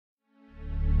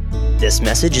This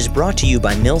message is brought to you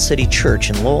by Mill City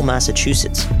Church in Lowell,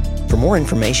 Massachusetts. For more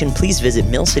information, please visit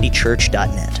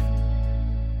millcitychurch.net.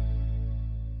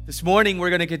 This morning, we're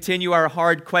going to continue our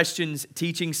Hard Questions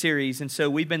teaching series. And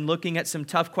so we've been looking at some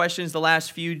tough questions the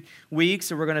last few weeks,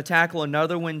 and we're going to tackle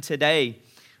another one today.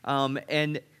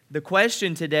 And the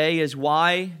question today is,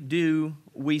 why do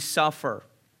we suffer?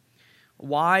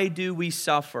 Why do we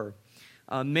suffer?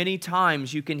 Many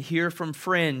times you can hear from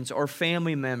friends or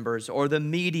family members or the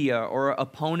media or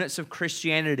opponents of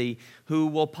Christianity who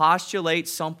will postulate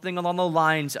something along the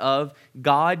lines of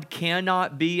God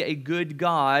cannot be a good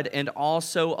God and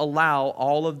also allow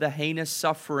all of the heinous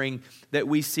suffering that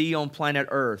we see on planet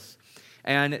Earth.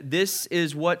 And this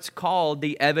is what's called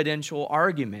the evidential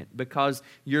argument, because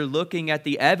you're looking at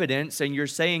the evidence and you're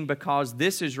saying because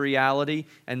this is reality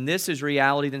and this is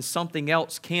reality, then something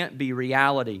else can't be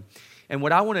reality. And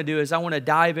what I want to do is I want to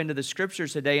dive into the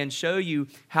scriptures today and show you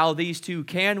how these two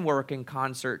can work in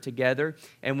concert together.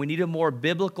 And we need a more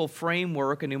biblical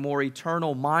framework and a more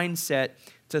eternal mindset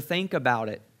to think about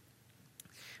it.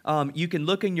 You can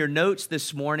look in your notes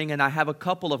this morning, and I have a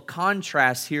couple of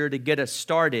contrasts here to get us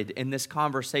started in this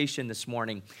conversation this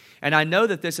morning. And I know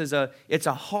that it's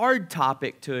a hard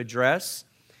topic to address.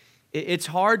 It's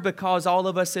hard because all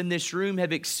of us in this room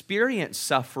have experienced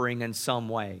suffering in some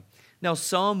way. Now,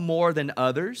 some more than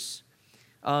others,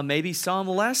 maybe some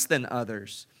less than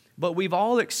others, but we've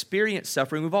all experienced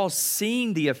suffering. We've all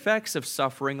seen the effects of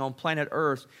suffering on planet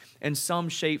Earth in some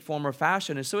shape, form, or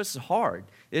fashion, and so it's hard.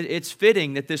 It's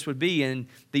fitting that this would be in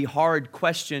the Hard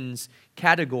Questions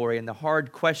category, in the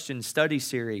Hard Questions study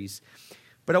series.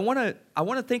 But I want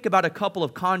to think about a couple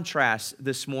of contrasts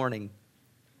this morning.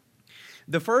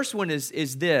 The first one is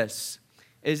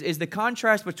the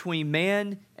contrast between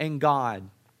man and God.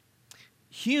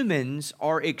 Humans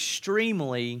are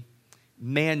extremely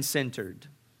man-centered,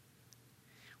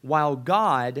 while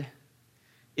God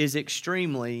is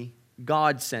extremely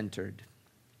God-centered.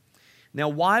 Now,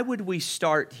 why would we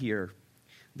start here?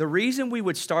 The reason we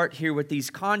would start here with these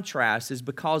contrasts is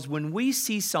because when we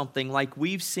see something like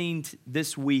we've seen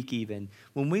this week even,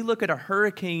 when we look at a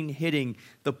hurricane hitting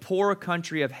the poor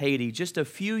country of Haiti just a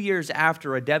few years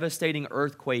after a devastating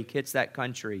earthquake hits that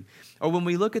country, or when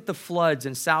we look at the floods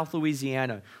in South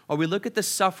Louisiana, or we look at the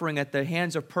suffering at the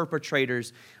hands of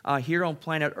perpetrators here on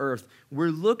planet Earth, we're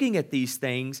looking at these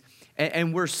things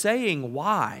and we're saying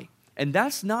why. And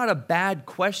that's not a bad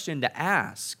question to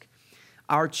ask.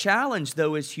 Our challenge,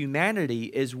 though, as humanity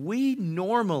is we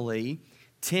normally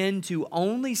tend to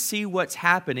only see what's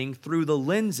happening through the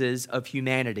lenses of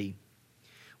humanity.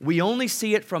 We only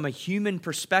see it from a human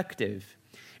perspective.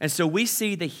 And so we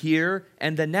see the here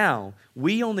and the now.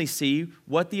 We only see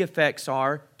what the effects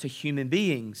are to human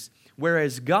beings.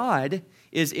 Whereas God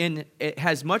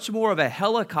has much more of a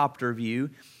helicopter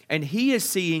view, and He is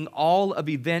seeing all of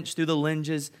events through the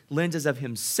lenses of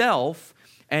Himself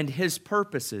and His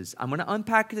purposes. I'm going to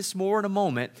unpack this more in a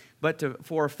moment, but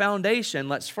for a foundation,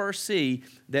 let's first see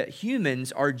that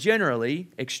humans are generally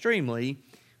extremely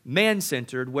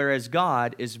man-centered, whereas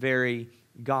God is very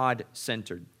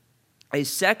God-centered. A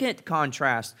second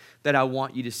contrast that I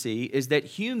want you to see is that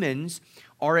humans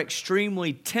are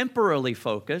extremely temporally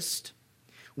focused,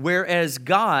 whereas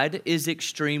God is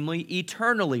extremely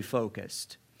eternally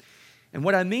focused. And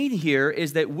what I mean here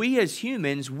is that we as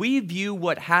humans, we view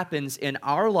what happens in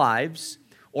our lives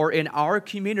or in our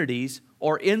communities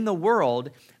or in the world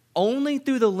only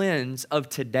through the lens of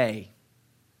today,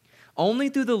 only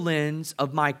through the lens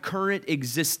of my current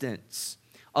existence,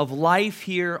 of life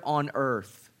here on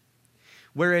earth.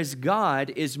 Whereas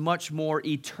God is much more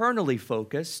eternally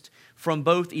focused from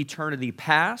both eternity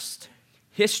past,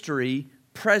 history,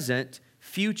 present,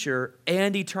 future,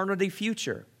 and eternity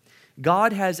future.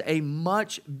 God has a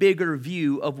much bigger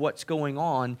view of what's going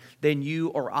on than you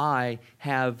or I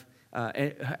have,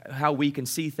 how we can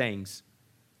see things.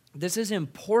 This is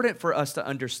important for us to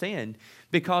understand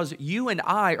because you and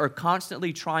I are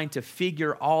constantly trying to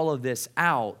figure all of this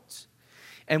out.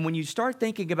 And when you start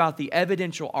thinking about the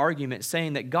evidential argument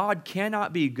saying that God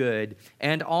cannot be good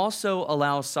and also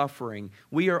allow suffering,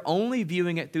 we are only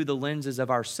viewing it through the lenses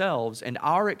of ourselves and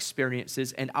our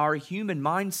experiences and our human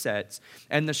mindsets.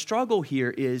 And the struggle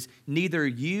here is neither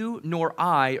you nor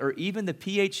I, or even the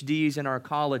PhDs in our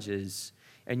colleges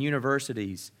and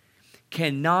universities,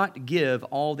 cannot give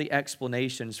all the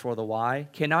explanations for the why,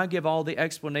 cannot give all the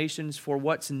explanations for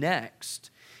what's next.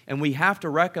 And we have to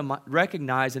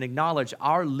recognize and acknowledge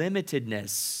our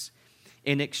limitedness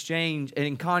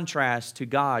in contrast to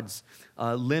God's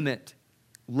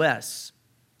limitless.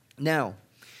 Now,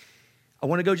 I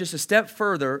want to go just a step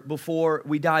further before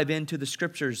we dive into the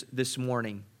scriptures this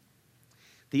morning.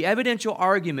 The evidential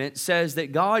argument says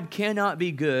that God cannot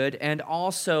be good and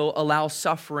also allow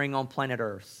suffering on planet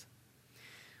Earth.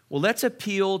 Well, let's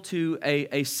appeal to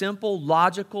a simple,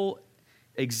 logical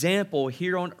example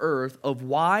here on earth of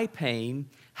why pain,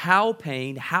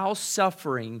 how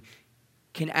suffering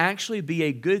can actually be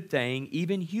a good thing,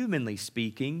 even humanly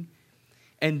speaking,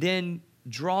 and then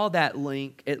draw that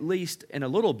link, at least in a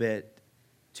little bit,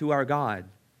 to our God.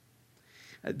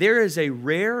 There is a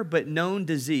rare but known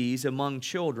disease among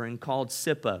children called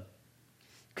SIPA,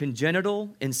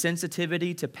 congenital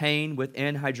insensitivity to pain with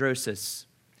anhidrosis.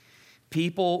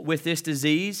 People with this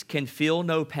disease can feel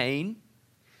no pain.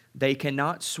 They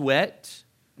cannot sweat,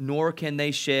 nor can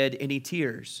they shed any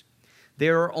tears.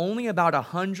 There are only about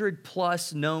 100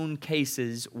 plus known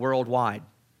cases worldwide.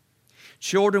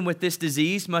 Children with this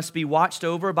disease must be watched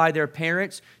over by their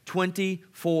parents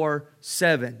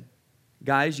 24/7.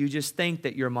 Guys, you just think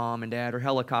that your mom and dad are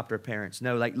helicopter parents.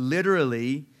 No, like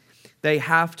literally, they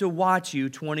have to watch you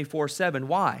 24/7.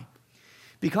 Why?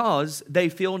 Because they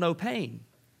feel no pain.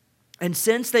 And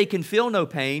since they can feel no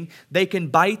pain, they can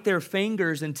bite their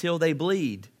fingers until they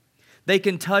bleed. They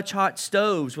can touch hot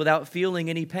stoves without feeling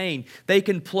any pain. They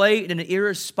can play in an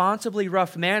irresponsibly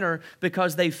rough manner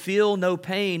because they feel no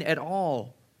pain at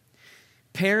all.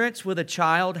 Parents with a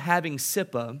child having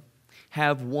SIPA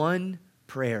have one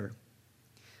prayer.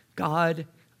 God,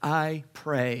 I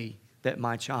pray that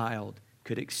my child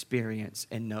could experience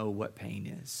and know what pain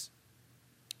is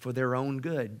for their own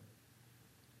good.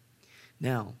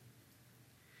 Now,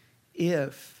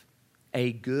 if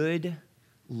a good,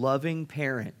 loving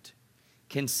parent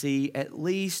can see at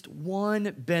least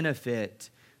one benefit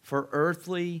for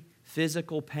earthly,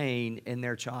 physical pain in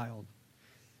their child,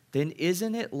 then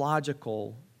isn't it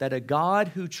logical that a God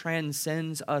who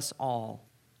transcends us all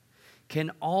can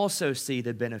also see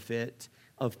the benefit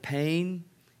of pain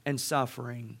and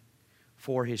suffering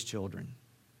for His children?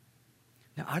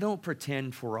 Now, I don't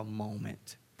pretend for a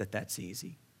moment that that's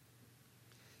easy.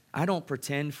 I don't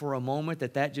pretend for a moment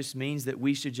that that just means that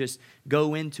we should just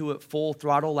go into it full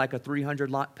throttle like a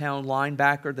 300-pound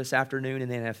linebacker this afternoon in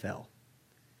the NFL.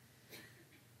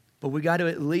 But we got to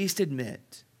at least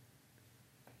admit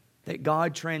that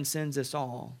God transcends us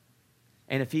all.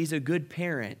 And if He's a good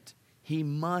parent, He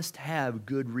must have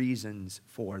good reasons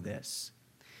for this.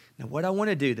 Now, what I want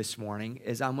to do this morning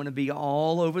is I'm going to be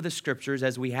all over the Scriptures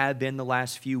as we have been the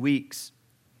last few weeks.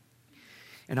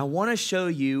 And I want to show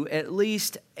you at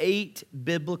least 8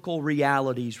 biblical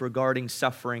realities regarding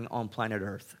suffering on planet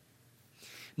Earth.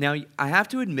 Now, I have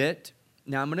to admit,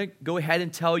 now I'm going to go ahead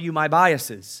and tell you my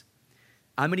biases.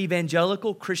 I'm an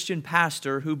evangelical Christian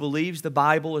pastor who believes the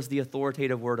Bible is the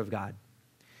authoritative Word of God.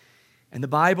 And the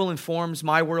Bible informs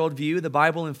my worldview. The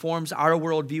Bible informs our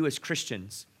worldview as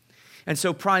Christians. And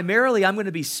so primarily I'm going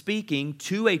to be speaking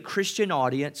to a Christian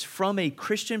audience from a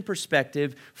Christian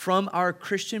perspective, from our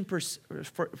Christian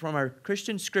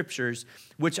scriptures,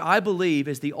 which I believe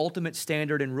is the ultimate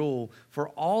standard and rule for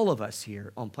all of us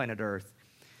here on planet Earth.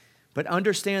 But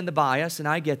understand the bias, and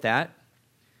I get that.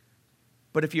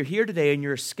 But if you're here today and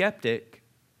you're a skeptic,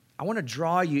 I want to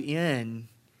draw you in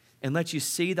and let you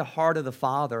see the heart of the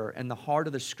Father and the heart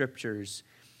of the Scriptures.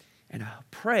 And I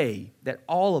pray that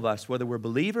all of us, whether we're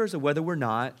believers or whether we're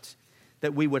not,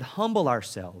 that we would humble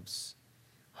ourselves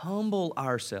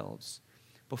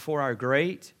before our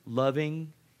great,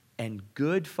 loving, and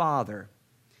good Father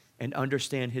and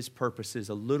understand His purposes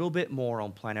a little bit more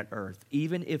on planet Earth,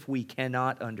 even if we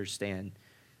cannot understand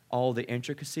all the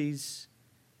intricacies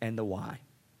and the why.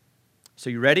 So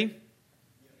you ready?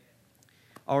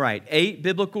 All right, 8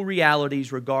 biblical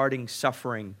realities regarding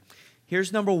suffering.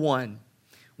 Here's number 1.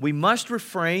 We must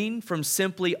refrain from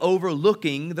simply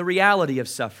overlooking the reality of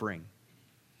suffering.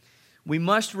 We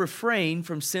must refrain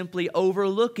from simply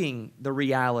overlooking the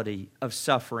reality of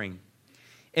suffering.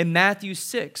 In Matthew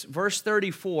 6, verse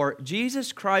 34,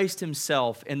 Jesus Christ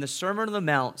Himself in the Sermon on the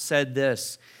Mount said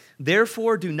this,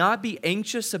 "Therefore do not be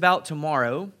anxious about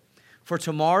tomorrow, for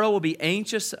tomorrow will be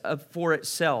anxious for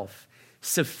itself.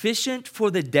 Sufficient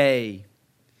for the day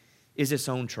is its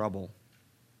own trouble."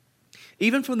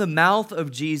 Even from the mouth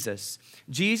of Jesus,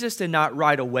 Jesus did not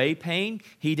write away pain.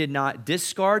 He did not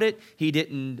discard it. He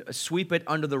didn't sweep it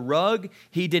under the rug.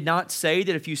 He did not say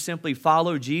that if you simply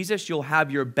follow Jesus, you'll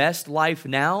have your best life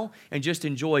now and just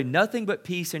enjoy nothing but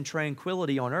peace and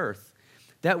tranquility on earth.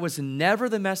 That was never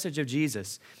the message of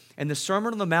Jesus. And the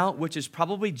Sermon on the Mount, which is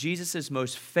probably Jesus'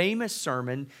 most famous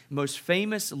sermon, most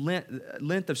famous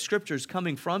length of scriptures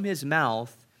coming from His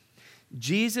mouth,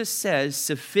 Jesus says,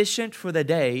 sufficient for the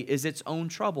day is its own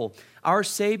trouble. Our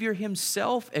Savior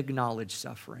Himself acknowledged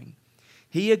suffering.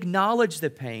 He acknowledged the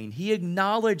pain. He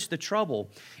acknowledged the trouble.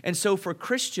 And so for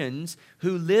Christians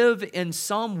who live in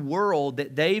some world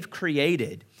that they've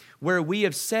created, where we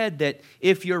have said that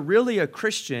if you're really a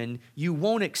Christian, you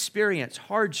won't experience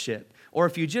hardship. Or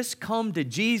if you just come to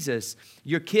Jesus,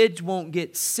 your kids won't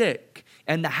get sick,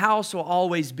 and the house will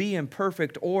always be in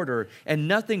perfect order, and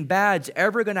nothing bad's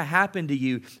ever going to happen to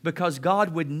you because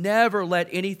God would never let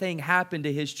anything happen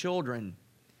to His children.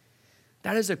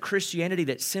 That is a Christianity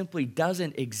that simply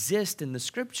doesn't exist in the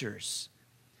Scriptures.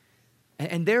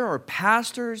 And there are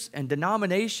pastors and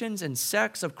denominations and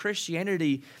sects of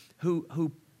Christianity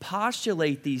who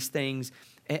postulate these things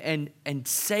and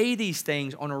say these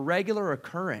things on a regular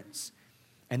occurrence.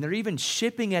 And they're even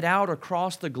shipping it out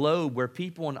across the globe where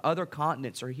people on other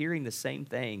continents are hearing the same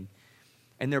thing.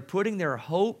 And they're putting their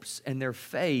hopes and their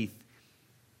faith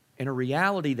in a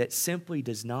reality that simply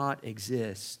does not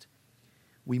exist.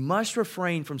 We must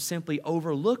refrain from simply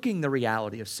overlooking the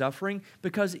reality of suffering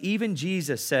because even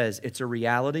Jesus says it's a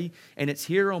reality and it's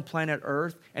here on planet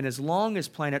Earth. And as long as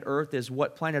planet Earth is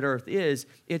what planet Earth is,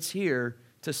 it's here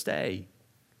to stay.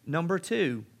 Number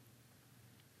 2,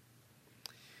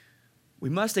 we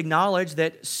must acknowledge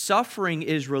that suffering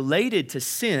is related to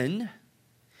sin,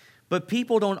 but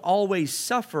people don't always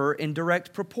suffer in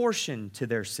direct proportion to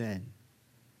their sin.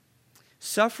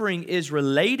 Suffering is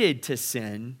related to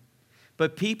sin,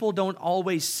 but people don't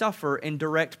always suffer in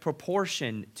direct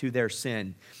proportion to their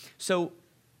sin. So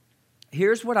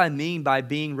here's what I mean by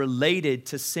being related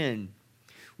to sin.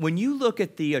 When you look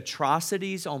at the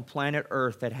atrocities on planet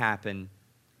Earth that happen,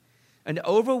 an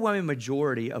overwhelming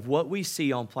majority of what we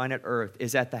see on planet Earth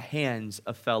is at the hands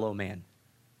of fellow man.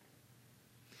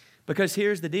 Because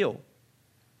here's the deal.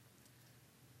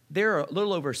 There are a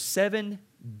little over 7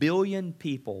 billion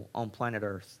people on planet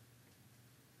Earth.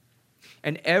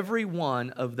 And every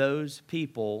one of those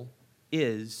people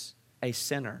is a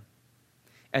sinner.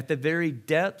 At the very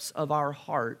depths of our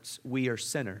hearts, we are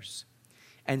sinners.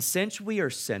 And since we are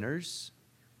sinners,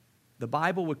 the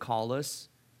Bible would call us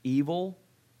evil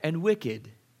and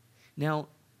wicked. Now,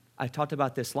 I talked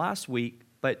about this last week,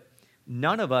 but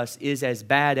none of us is as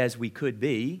bad as we could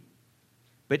be.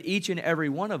 But each and every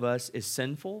one of us is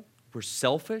sinful. We're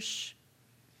selfish.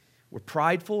 We're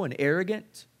prideful and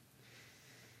arrogant.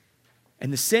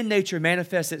 And the sin nature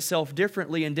manifests itself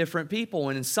differently in different people.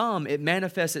 And in some, it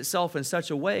manifests itself in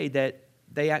such a way that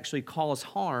they actually cause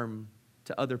harm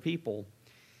to other people.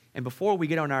 And before we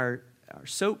get on our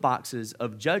soapboxes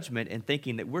of judgment and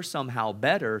thinking that we're somehow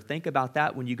better, think about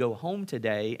that when you go home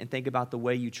today and think about the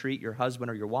way you treat your husband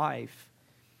or your wife,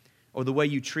 or the way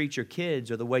you treat your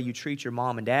kids, or the way you treat your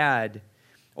mom and dad,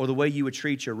 or the way you would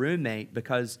treat your roommate,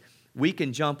 because we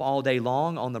can jump all day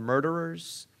long on the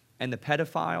murderers and the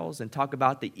pedophiles and talk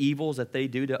about the evils that they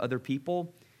do to other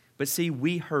people. But see,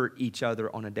 we hurt each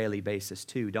other on a daily basis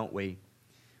too, don't we?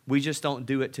 We just don't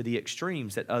do it to the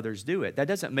extremes that others do it. That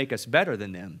doesn't make us better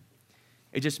than them.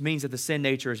 It just means that the sin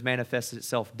nature has manifested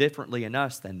itself differently in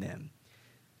us than them.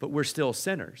 But we're still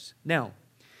sinners. Now,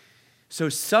 so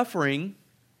suffering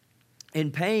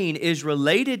and pain is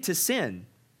related to sin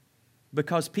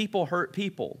because people hurt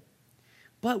people.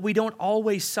 But we don't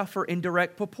always suffer in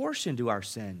direct proportion to our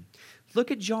sin.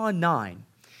 Look at John 9.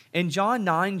 In John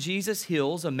 9, Jesus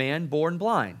heals a man born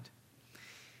blind.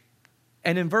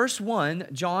 And in verse 1,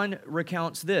 John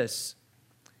recounts this.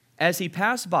 As he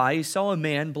passed by, he saw a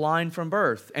man blind from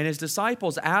birth, and his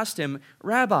disciples asked him,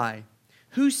 "Rabbi,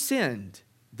 who sinned,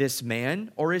 this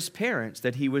man or his parents,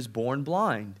 that he was born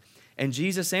blind?" And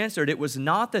Jesus answered, "It was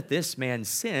not that this man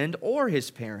sinned or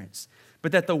his parents,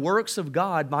 but that the works of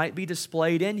God might be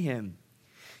displayed in him."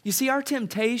 You see, our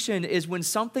temptation is when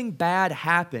something bad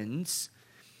happens,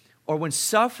 or when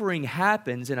suffering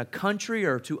happens in a country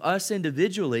or to us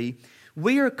individually,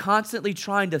 we are constantly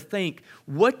trying to think,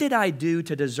 what did I do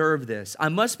to deserve this? I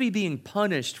must be being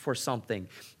punished for something.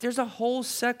 There's a whole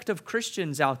sect of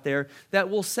Christians out there that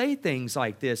will say things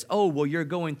like this. Oh, well, you're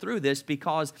going through this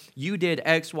because you did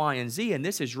X, Y, and Z, and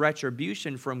this is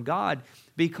retribution from God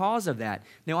because of that.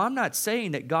 Now, I'm not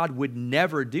saying that God would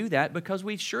never do that, because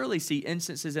we surely see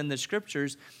instances in the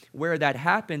Scriptures where that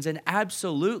happens, and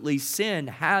absolutely sin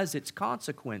has its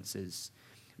consequences.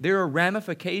 There are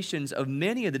ramifications of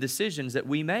many of the decisions that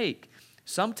we make.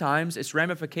 Sometimes it's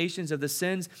ramifications of the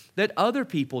sins that other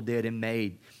people did and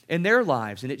made in their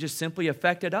lives, and it just simply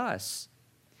affected us.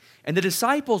 And the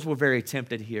disciples were very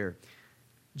tempted here.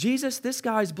 Jesus, this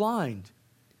guy's blind.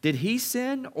 Did he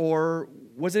sin, or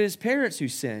was it his parents who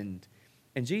sinned?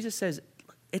 And Jesus says,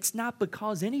 it's not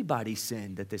because anybody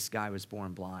sinned that this guy was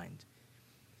born blind.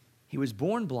 He was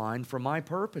born blind for my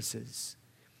purposes.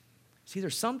 See,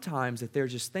 there's sometimes that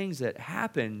there's just things that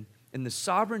happen in the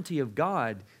sovereignty of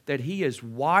God that He is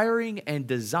wiring and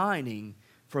designing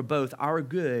for both our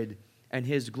good and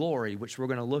His glory, which we're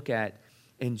going to look at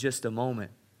in just a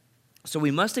moment. So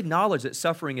we must acknowledge that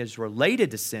suffering is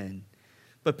related to sin,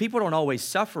 but people don't always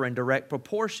suffer in direct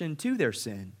proportion to their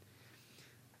sin.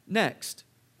 Next,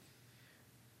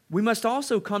 we must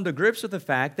also come to grips with the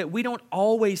fact that we don't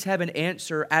always have an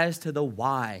answer as to the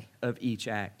why of each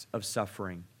act of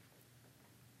suffering.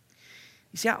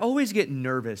 You see, I always get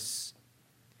nervous.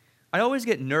 I always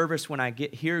get nervous when I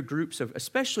hear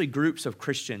especially groups of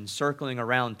Christians circling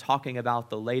around talking about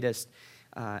the latest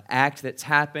act that's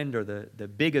happened, or the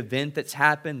big event that's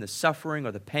happened, the suffering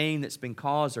or the pain that's been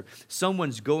caused, or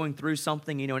someone's going through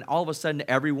something, and all of a sudden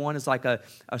everyone is like a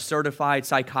certified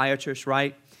psychiatrist,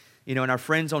 right? And our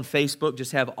friends on Facebook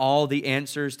just have all the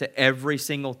answers to every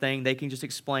single thing. They can just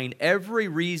explain every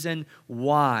reason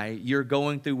why you're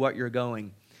going through what you're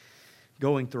going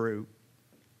through.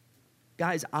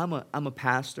 Guys, I'm a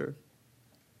pastor,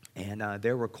 and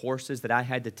there were courses that I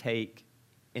had to take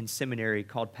in seminary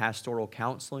called pastoral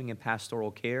counseling and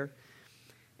pastoral care.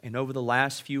 And over the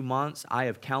last few months, I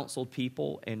have counseled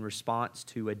people in response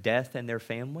to a death in their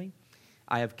family.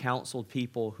 I have counseled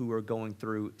people who are going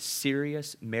through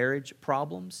serious marriage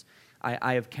problems.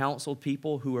 I have counseled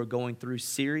people who are going through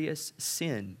serious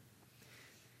sin.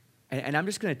 And I'm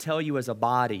just going to tell you, as a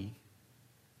body,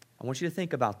 I want you to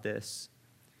think about this.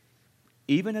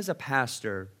 Even as a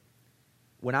pastor,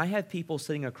 when I have people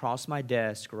sitting across my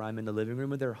desk or I'm in the living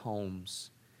room of their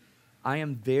homes, I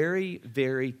am very,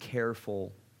 very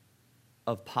careful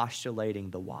of postulating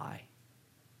the why.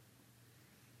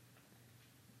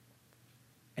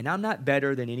 And I'm not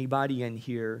better than anybody in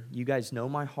here. You guys know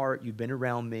my heart. You've been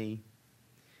around me.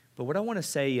 But what I want to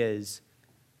say is,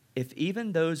 if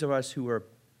even those of us who are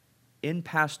in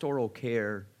pastoral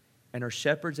care and are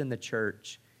shepherds in the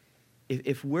church,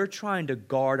 if we're trying to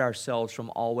guard ourselves from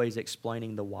always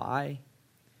explaining the why,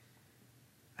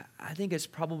 I think it's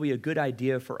probably a good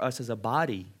idea for us as a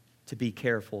body to be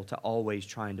careful to always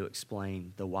trying to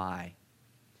explain the why.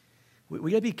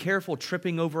 We got to be careful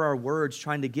tripping over our words,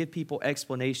 trying to give people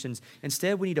explanations.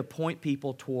 Instead, we need to point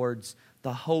people towards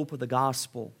the hope of the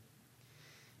gospel,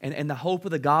 and the hope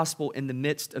of the gospel in the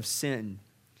midst of sin.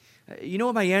 You know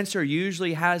what my answer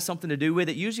usually has something to do with?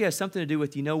 It usually has something to do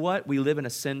with, you know what? We live in a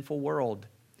sinful world,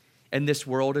 and this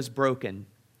world is broken.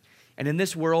 And in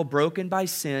this world broken by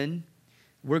sin,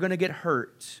 we're going to get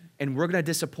hurt, and we're going to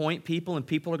disappoint people, and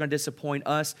people are going to disappoint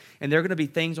us, and there are going to be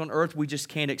things on earth we just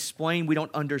can't explain, we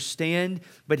don't understand,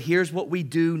 but here's what we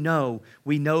do know.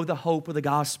 We know the hope of the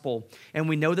gospel, and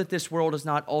we know that this world is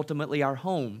not ultimately our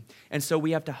home, and so we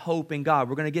have to hope in God.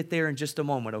 We're going to get there in just a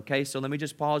moment, okay? So let me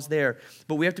just pause there.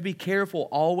 But we have to be careful,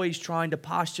 always trying to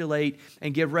postulate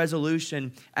and give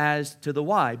resolution as to the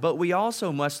why. But we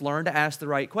also must learn to ask the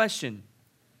right question.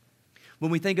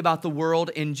 When we think about the world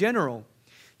in general,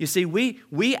 you see,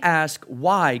 we ask,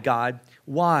 why, God?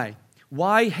 Why?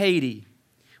 Why Haiti?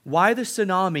 Why the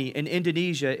tsunami in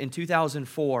Indonesia in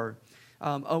 2004?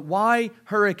 Why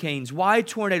hurricanes? Why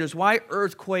tornadoes? Why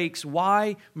earthquakes?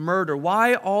 Why murder?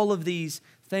 Why all of these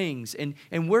things? And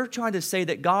we're trying to say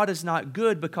that God is not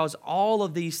good because all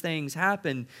of these things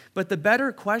happen. But the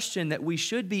better question that we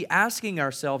should be asking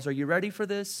ourselves, are you ready for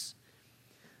this?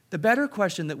 The better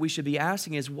question that we should be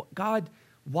asking is, God,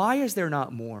 why is there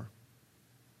not more?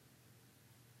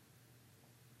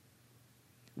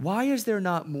 Why is there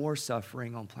not more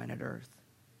suffering on planet Earth?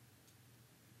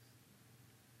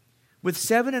 With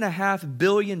 7.5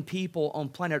 billion people on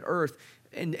planet Earth,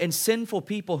 and sinful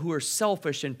people who are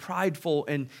selfish and prideful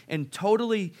and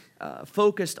totally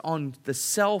focused on the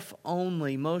self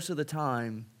only most of the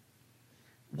time,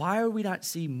 why are we not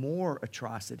seeing more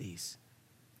atrocities?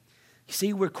 You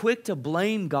see, we're quick to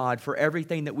blame God for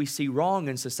everything that we see wrong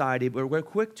in society, but we're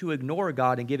quick to ignore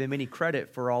God and give Him any credit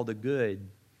for all the good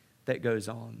that goes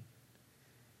on.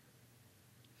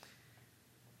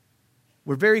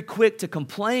 We're very quick to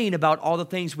complain about all the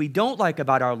things we don't like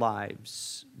about our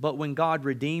lives, but when God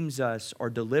redeems us or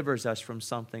delivers us from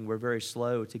something, we're very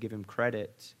slow to give Him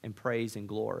credit and praise and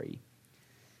glory.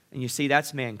 And you see,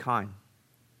 that's mankind.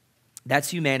 That's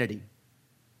humanity.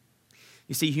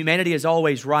 You see, humanity is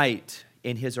always right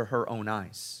in his or her own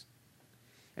eyes.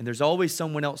 And there's always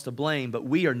someone else to blame, but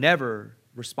we are never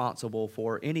responsible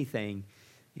for anything.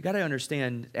 You got to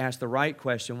understand, ask the right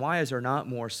question, why is there not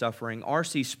more suffering?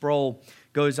 R.C. Sproul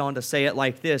goes on to say it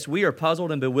like this: we are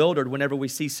puzzled and bewildered whenever we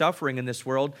see suffering in this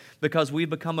world because we've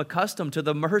become accustomed to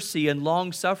the mercy and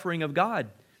long suffering of God.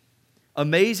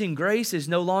 Amazing grace is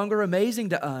no longer amazing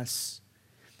to us.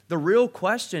 The real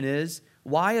question is,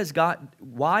 Why has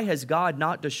God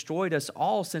not destroyed us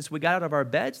all since we got out of our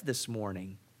beds this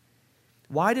morning?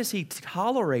 Why does he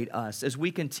tolerate us as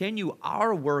we continue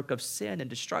our work of sin and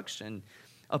destruction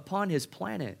upon his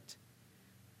planet?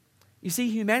 You see,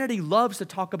 humanity loves to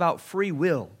talk about free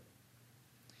will.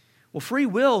 Well, free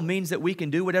will means that we can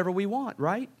do whatever we want,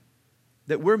 right?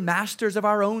 That we're masters of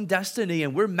our own destiny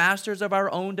and we're masters of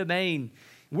our own domain.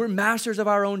 We're masters of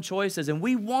our own choices, and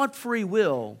we want free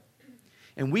will.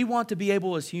 And we want to be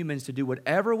able as humans to do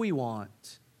whatever we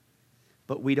want,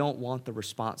 but we don't want the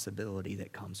responsibility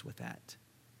that comes with that.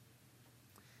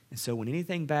 And so when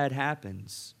anything bad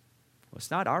happens, well,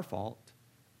 it's not our fault.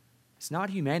 It's not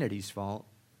humanity's fault.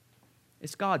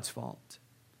 It's God's fault,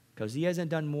 because he hasn't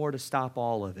done more to stop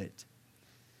all of it.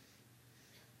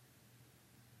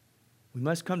 We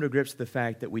must come to grips with the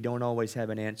fact that we don't always have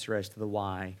an answer as to the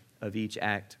why of each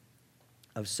act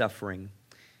of suffering.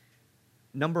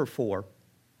 Number four,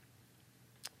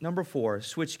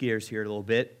 switch gears here a little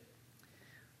bit.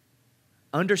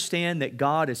 Understand that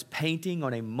God is painting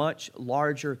on a much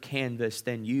larger canvas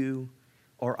than you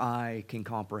or I can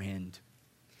comprehend.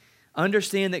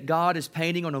 Understand that God is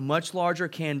painting on a much larger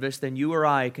canvas than you or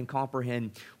I can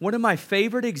comprehend. One of my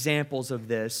favorite examples of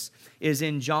this is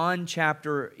in John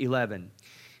chapter 11.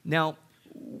 Now,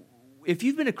 if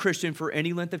you've been a Christian for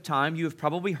any length of time, you have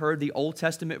probably heard the Old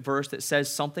Testament verse that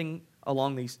says something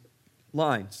along these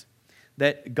lines,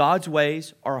 that God's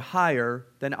ways are higher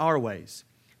than our ways.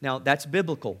 Now, that's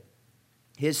biblical.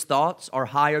 His thoughts are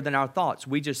higher than our thoughts.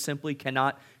 We just simply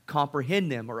cannot comprehend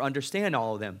them or understand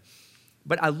all of them.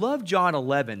 But I love John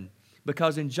 11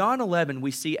 because in John 11,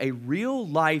 we see a real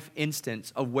life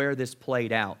instance of where this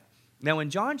played out. Now,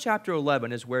 in John chapter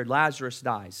 11 is where Lazarus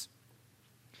dies.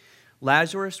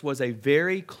 Lazarus was a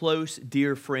very close,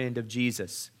 dear friend of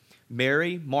Jesus.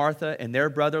 Mary, Martha, and their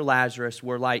brother Lazarus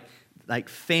were like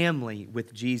family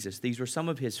with Jesus. These were some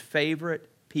of his favorite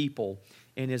people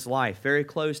in his life, very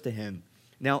close to him.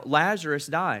 Now, Lazarus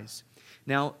dies.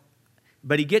 Now,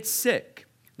 but he gets sick.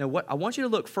 Now, I want you to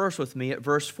look first with me at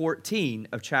verse 14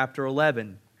 of chapter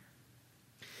 11.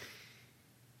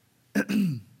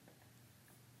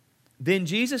 Then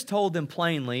Jesus told them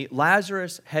plainly,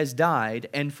 Lazarus has died,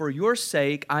 and for your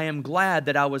sake I am glad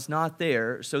that I was not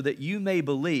there, so that you may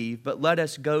believe, but let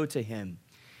us go to him.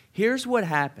 Here's what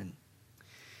happened.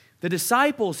 The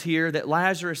disciples hear that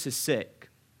Lazarus is sick.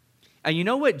 And you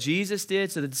know what Jesus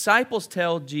did? So the disciples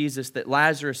tell Jesus that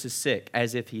Lazarus is sick,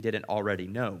 as if he didn't already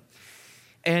know.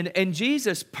 And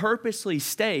Jesus purposely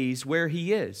stays where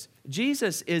he is.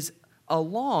 Jesus is a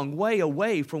long way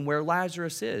away from where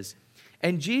Lazarus is.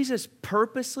 And Jesus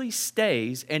purposely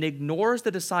stays and ignores the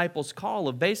disciples' call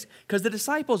of base, because the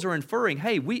disciples are inferring,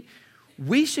 hey,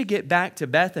 we should get back to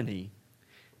Bethany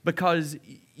because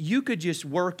you could just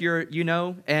work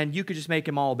and you could just make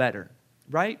him all better,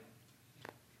 right?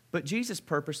 But Jesus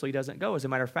purposely doesn't go. As a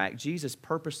matter of fact, Jesus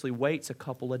purposely waits a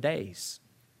couple of days.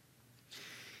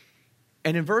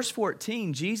 And in verse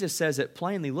 14, Jesus says it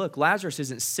plainly, look, Lazarus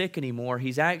isn't sick anymore.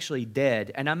 He's actually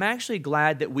dead. And I'm actually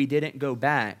glad that we didn't go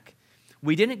back.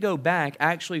 We didn't go back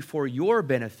actually for your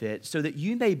benefit, so that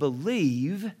you may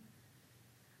believe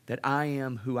that I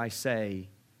am who I say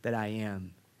that I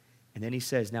am. And then he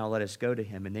says, now let us go to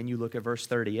him. And then you look at verse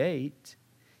 38,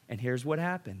 and here's what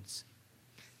happens.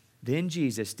 Then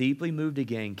Jesus, deeply moved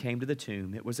again, came to the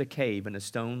tomb. It was a cave, and a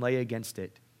stone lay against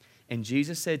it. And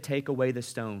Jesus said, take away the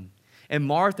stone. And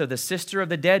Martha, the sister of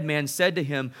the dead man, said to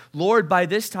him, Lord, by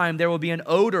this time there will be an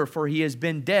odor, for he has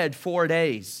been dead 4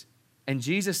 days. And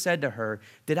Jesus said to her,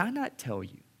 did I not tell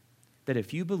you that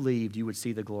if you believed, you would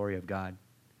see the glory of God?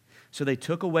 So they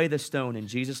took away the stone, and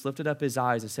Jesus lifted up his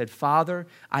eyes and said, Father,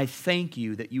 I thank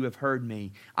you that you have heard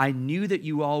me. I knew that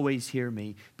you always hear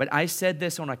me, but I said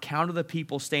this on account of the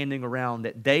people standing around,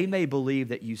 that they may believe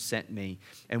that you sent me.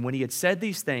 And when he had said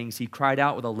these things, he cried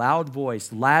out with a loud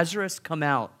voice, Lazarus, come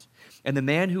out. And the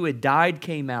man who had died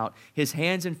came out, his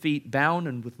hands and feet bound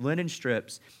and with linen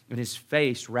strips, and his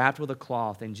face wrapped with a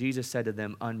cloth. And Jesus said to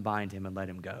them, unbind him and let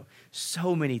him go.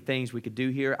 So many things we could do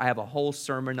here. I have a whole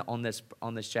sermon on this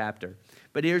chapter.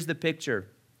 But here's the picture.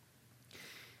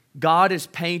 God is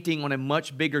painting on a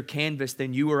much bigger canvas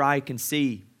than you or I can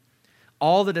see.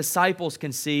 All the disciples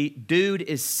can see, dude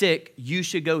is sick, you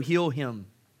should go heal him.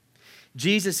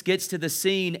 Jesus gets to the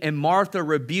scene and Martha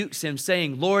rebukes him,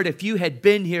 saying, Lord, if you had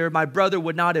been here, my brother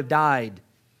would not have died.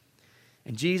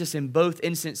 And Jesus in both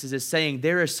instances is saying,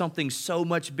 there is something so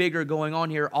much bigger going on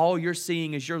here. All you're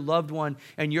seeing is your loved one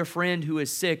and your friend who is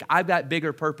sick. I've got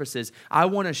bigger purposes. I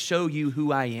want to show you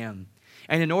who I am.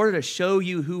 And in order to show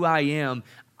you who I am,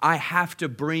 I have to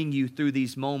bring you through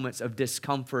these moments of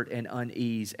discomfort and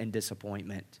unease and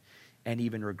disappointment. and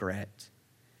even regret.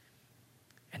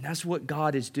 And that's what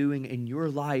God is doing in your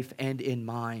life and in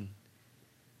mine.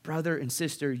 Brother and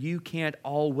sister, you can't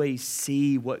always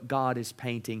see what God is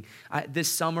painting. This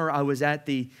summer, I was at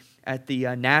the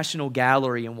National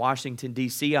Gallery in Washington,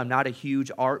 D.C. I'm not a huge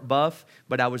art buff,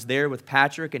 but I was there with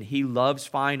Patrick, and he loves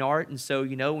fine art. And so,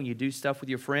 when you do stuff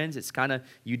with your friends, it's kind of,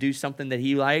 you do something that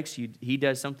he likes, he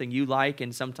does something you like,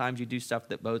 and sometimes you do stuff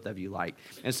that both of you like.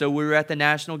 And so we were at the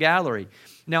National Gallery.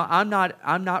 Now, I'm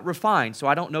not refined, so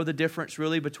I don't know the difference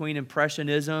really between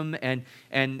Impressionism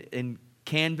and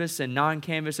canvas and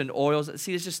non-canvas and oils.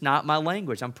 See, it's just not my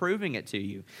language. I'm proving it to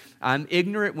you. I'm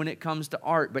ignorant when it comes to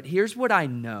art, but here's what I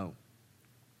know.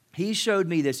 He showed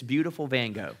me this beautiful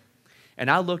Van Gogh, and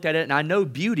I looked at it, and I know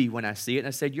beauty when I see it, and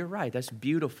I said, you're right, that's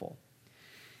beautiful.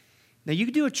 Now, you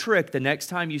can do a trick the next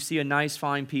time you see a nice,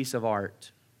 fine piece of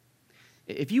art.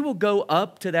 If you will go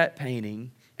up to that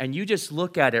painting, and you just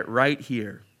look at it right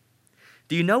here,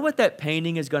 do you know what that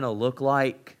painting is going to look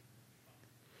like?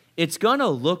 It's going to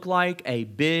look like a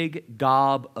big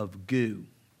gob of goo.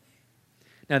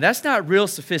 Now, that's not real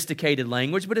sophisticated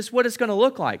language, but it's what it's going to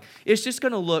look like. It's just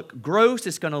going to look gross.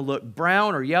 It's going to look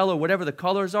brown or yellow, whatever the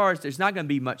colors are. There's not going to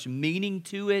be much meaning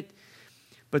to it.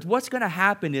 But what's going to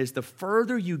happen is the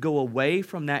further you go away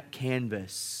from that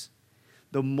canvas,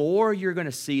 the more you're going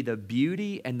to see the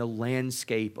beauty and the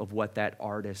landscape of what that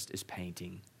artist is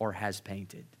painting or has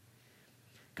painted.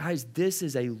 Guys, this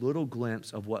is a little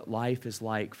glimpse of what life is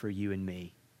like for you and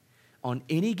me. On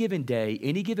any given day,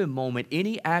 any given moment,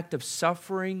 any act of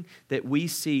suffering that we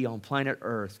see on planet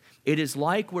Earth, it is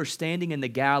like we're standing in the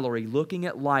gallery looking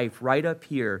at life right up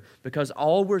here because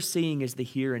all we're seeing is the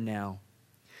here and now.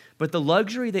 But the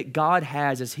luxury that God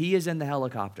has is He is in the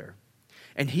helicopter.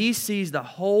 And He sees the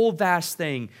whole vast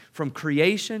thing from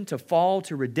creation to fall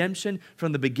to redemption,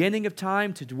 from the beginning of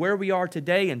time to where we are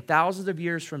today and thousands of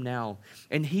years from now.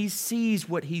 And He sees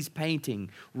what He's painting.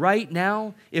 Right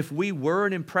now, if we were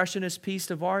an impressionist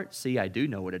piece of art, see, I do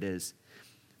know what it is.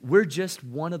 We're just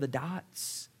one of the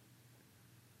dots.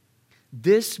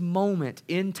 This moment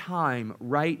in time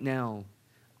right now,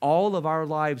 all of our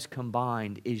lives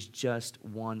combined is just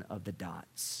one of the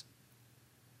dots.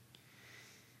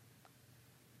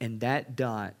 And that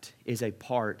dot is a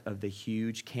part of the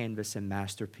huge canvas and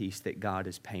masterpiece that God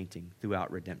is painting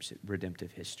throughout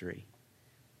redemptive history.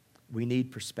 We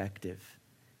need perspective.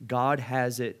 God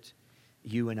has it,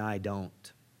 you and I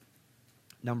don't.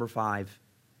 Number 5.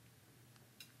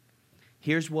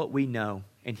 Here's what we know,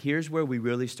 and here's where we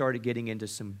really started getting into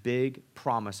some big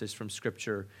promises from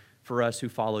Scripture for us who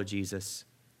follow Jesus.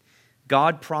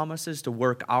 God promises to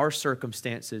work our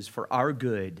circumstances for our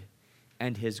good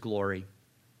and His glory.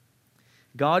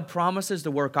 God promises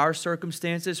to work our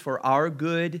circumstances for our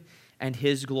good and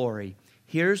His glory.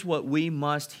 Here's what we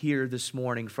must hear this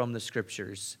morning from the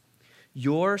Scriptures.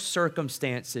 Your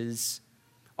circumstances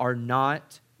are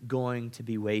not going to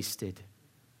be wasted.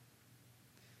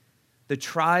 The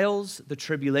trials, the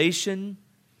tribulation,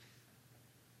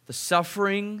 the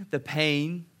suffering, the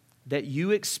pain that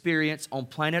you experience on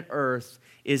planet Earth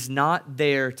is not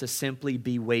there to simply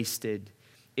be wasted.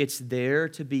 It's there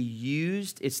to be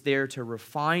used. It's there to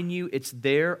refine you. It's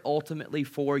there ultimately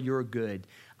for your good.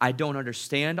 I don't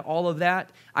understand all of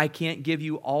that. I can't give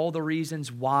you all the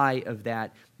reasons why of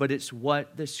that, but it's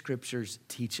what the Scriptures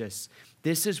teach us.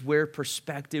 This is where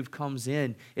perspective comes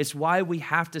in. It's why we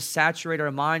have to saturate our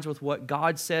minds with what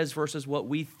God says versus what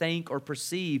we think or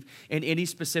perceive in any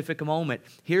specific moment.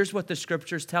 Here's what the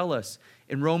Scriptures tell us.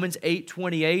 In Romans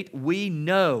 8:28, we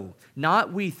know,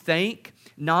 not we think,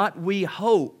 not we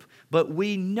hope, but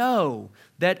we know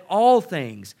that all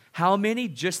things, how many?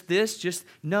 Just this? Just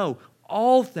no.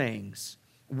 All things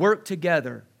work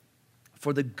together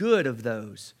for the good of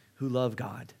those who love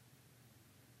God.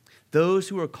 Those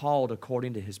who are called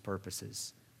according to His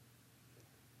purposes.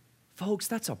 Folks,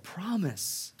 that's a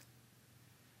promise.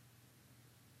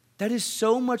 That is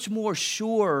so much more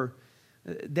sure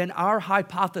than our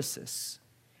hypothesis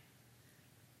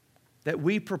that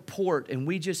we purport and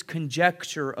we just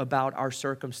conjecture about our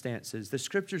circumstances. The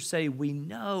Scriptures say we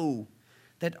know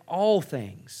that all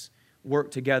things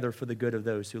work together for the good of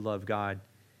those who love God.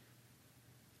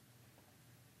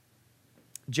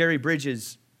 Jerry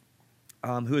Bridges,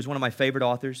 who is one of my favorite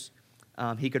authors,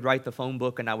 he could write the phone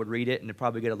book and I would read it and I'd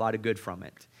probably get a lot of good from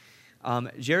it.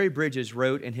 Jerry Bridges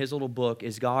wrote in his little book,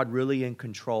 Is God Really in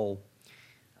Control?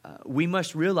 We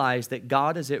must realize that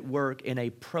God is at work in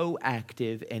a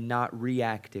proactive and not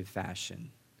reactive fashion.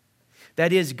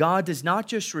 That is, God does not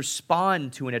just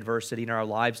respond to an adversity in our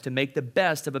lives to make the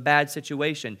best of a bad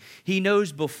situation. He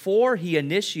knows before He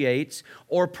initiates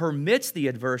or permits the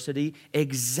adversity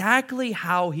exactly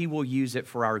how He will use it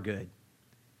for our good.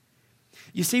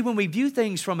 You see, when we view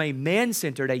things from a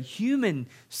man-centered, a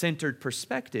human-centered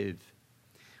perspective,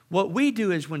 what we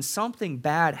do is when something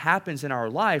bad happens in our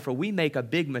life or we make a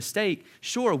big mistake,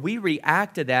 sure, we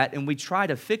react to that and we try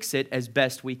to fix it as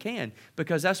best we can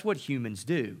because that's what humans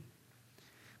do.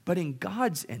 But in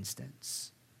God's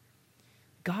instance,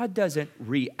 God doesn't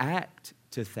react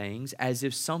to things as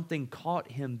if something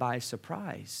caught Him by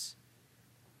surprise.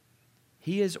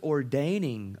 He is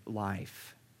ordaining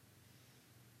life.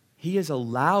 He is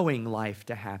allowing life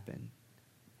to happen.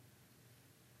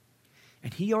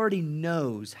 And He already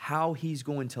knows how He's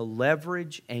going to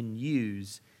leverage and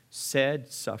use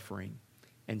said suffering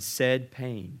and said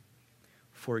pain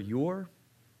for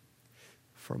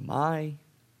my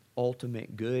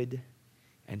ultimate good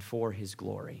and for His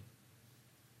glory.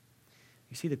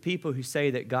 You see, the people who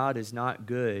say that God is not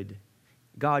good,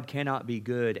 God cannot be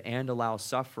good and allow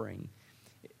suffering,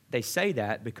 they say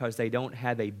that because they don't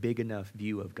have a big enough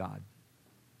view of God.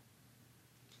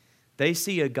 They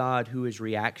see a God who is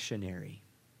reactionary.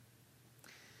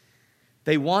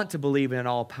 They want to believe in an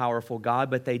all-powerful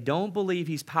God, but they don't believe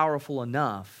He's powerful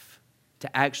enough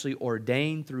to actually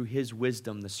ordain through His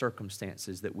wisdom the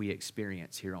circumstances that we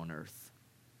experience here on earth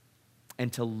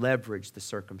and to leverage the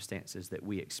circumstances that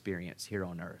we experience here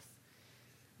on earth.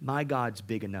 My God's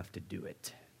big enough to do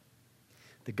it.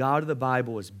 The God of the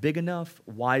Bible is big enough,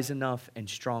 wise enough, and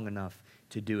strong enough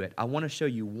to do it. I want to show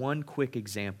you one quick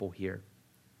example here.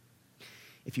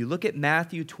 If you look at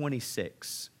Matthew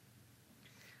 26,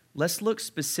 let's look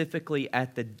specifically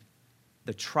at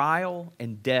the trial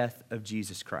and death of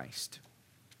Jesus Christ.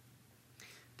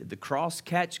 Did the cross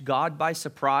catch God by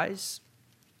surprise?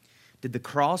 Did the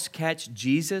cross catch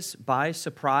Jesus by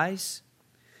surprise?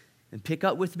 And pick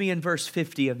up with me in verse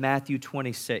 50 of Matthew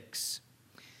 26.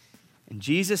 And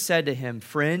Jesus said to him,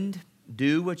 "Friend,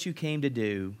 do what you came to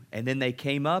do." And then they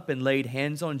came up and laid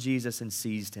hands on Jesus and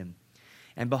seized Him.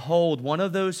 And behold, one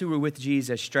of those who were with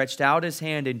Jesus stretched out his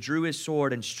hand and drew his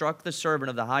sword and struck the servant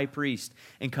of the high priest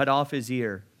and cut off his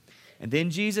ear. And then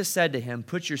Jesus said to him,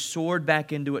 "Put your sword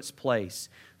back into its place,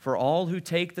 for all who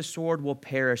take the sword will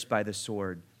perish by the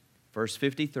sword." Verse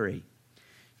 53,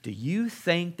 "Do you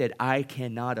think that I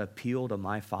cannot appeal to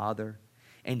my Father,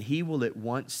 and He will at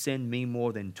once send me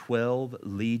more than 12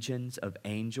 legions of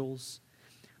angels?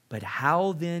 But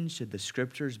how then should the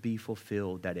Scriptures be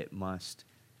fulfilled that it must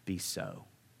be so?"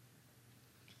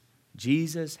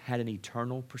 Jesus had an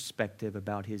eternal perspective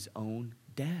about His own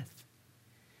death.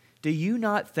 Do you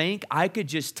not think I could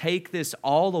just take this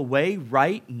all away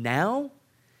right now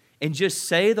and just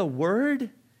say the word?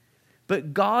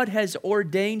 But God has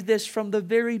ordained this from the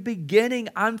very beginning.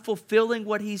 I'm fulfilling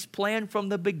what He's planned from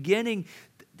the beginning.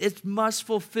 It must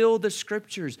fulfill the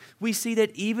Scriptures. We see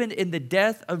that even in the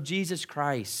death of Jesus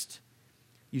Christ,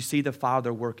 you see the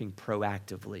Father working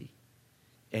proactively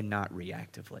and not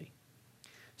reactively.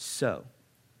 So,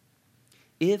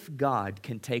 if God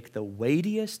can take the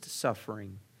weightiest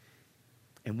suffering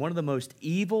and one of the most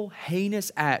evil,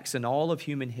 heinous acts in all of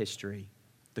human history,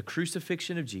 the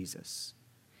crucifixion of Jesus,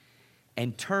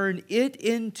 and turn it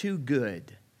into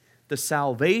good, the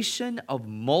salvation of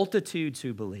multitudes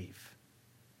who believe,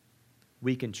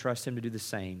 we can trust Him to do the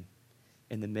same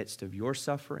in the midst of your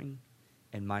suffering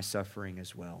and my suffering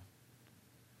as well.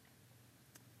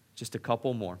 Just a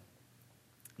couple more.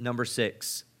 Number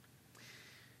 6,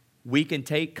 we can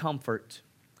take comfort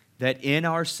that in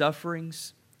our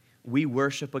sufferings, we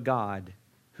worship a God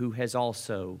who has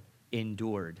also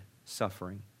endured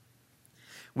suffering.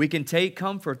 We can take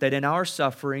comfort that in our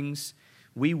sufferings,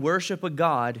 we worship a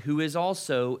God who has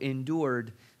also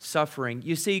endured suffering.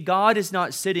 You see, God is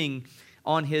not sitting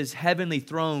on His heavenly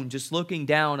throne, just looking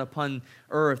down upon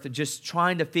earth, just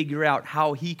trying to figure out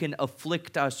how He can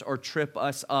afflict us or trip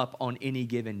us up on any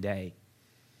given day.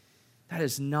 That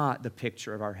is not the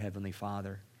picture of our Heavenly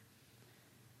Father.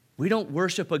 We don't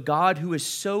worship a God who is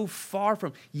so far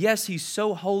from, yes, He's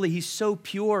so holy, He's so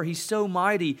pure, He's so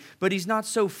mighty, but He's not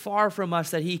so far from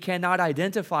us that He cannot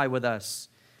identify with us.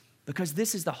 Because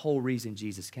this is the whole reason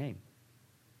Jesus came,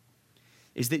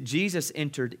 is that Jesus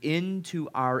entered into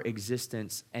our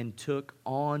existence and took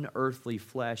on earthly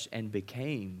flesh and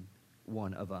became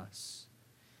one of us.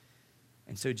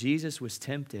 And so Jesus was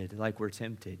tempted like we're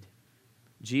tempted.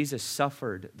 Jesus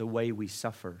suffered the way we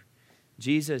suffer.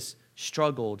 Jesus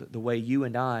struggled the way you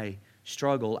and I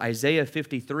struggle. Isaiah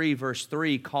 53 verse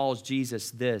 3 calls Jesus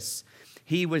this.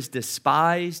 He was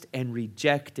despised and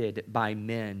rejected by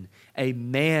men, a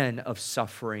man of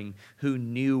suffering who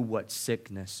knew what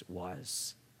sickness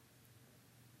was.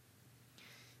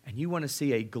 And you want to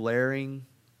see a glaring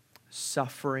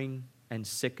suffering and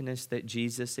sickness that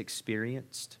Jesus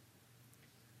experienced?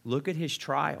 Look at his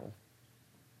trial.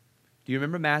 Do you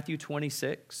remember Matthew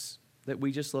 26 that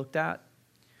we just looked at?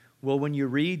 Well, when you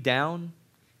read down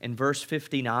in verse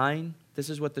 59, this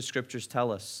is what the scriptures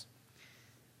tell us.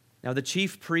 Now the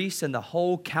chief priests and the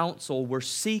whole council were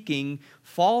seeking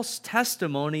false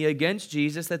testimony against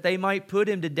Jesus that they might put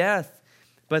him to death,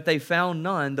 but they found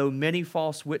none, though many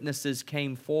false witnesses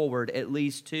came forward, at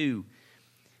least two.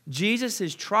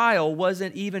 Jesus' trial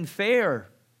wasn't even fair.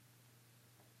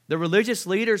 The religious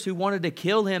leaders who wanted to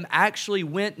kill him actually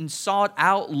went and sought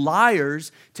out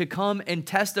liars to come and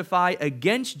testify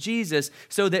against Jesus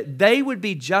so that they would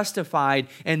be justified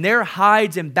and their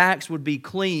hides and backs would be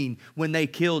clean when they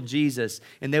killed Jesus,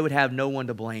 and they would have no one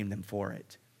to blame them for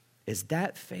it. Is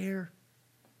that fair?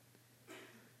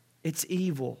 It's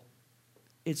evil.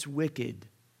 It's wicked.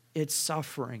 It's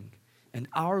suffering. And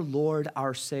our Lord,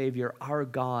 our Savior, our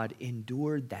God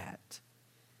endured that.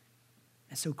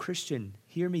 And so, Christian,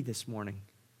 hear me this morning.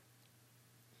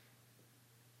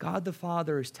 God the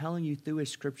Father is telling you through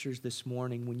his scriptures this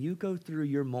morning, when you go through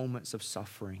your moments of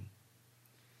suffering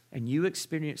and you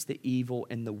experience the evil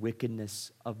and the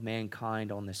wickedness of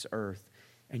mankind on this earth,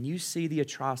 and you see the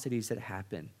atrocities that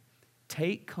happen,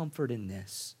 take comfort in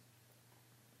this.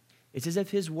 It's as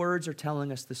if his words are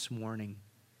telling us this morning,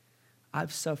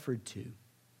 I've suffered too.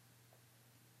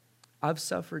 I've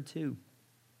suffered too.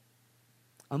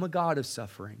 I'm a God of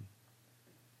suffering.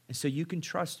 And so you can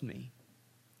trust me.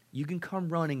 You can come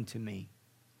running to me.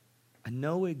 I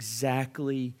know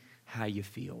exactly how you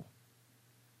feel.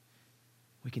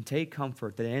 We can take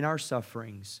comfort that in our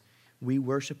sufferings, we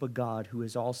worship a God who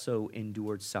has also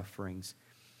endured sufferings.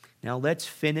 Now let's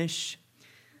finish.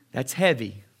 That's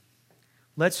heavy.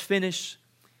 Let's finish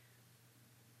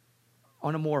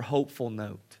on a more hopeful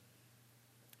note.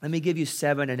 Let me give you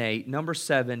 7 and 8. Number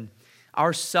 7,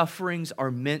 our sufferings are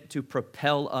meant to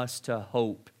propel us to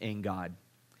hope in God.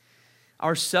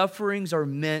 Our sufferings are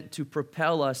meant to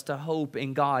propel us to hope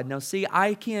in God. Now see,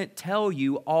 I can't tell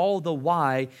you all the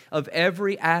why of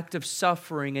every act of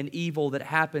suffering and evil that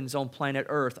happens on planet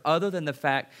Earth, other than the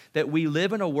fact that we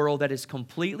live in a world that is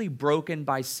completely broken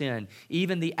by sin.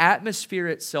 Even the atmosphere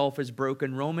itself is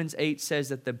broken. Romans 8 says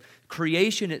that the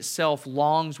creation itself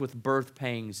longs with birth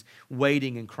pangs,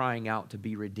 waiting and crying out to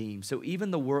be redeemed. So even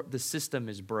the system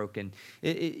is broken.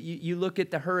 You look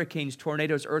at the hurricanes,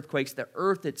 tornadoes, earthquakes, the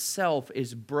earth itself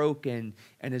is broken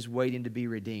and is waiting to be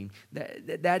redeemed.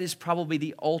 That is probably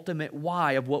the ultimate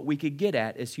why of what we could get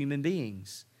at as human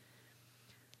beings.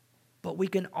 But we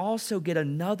can also get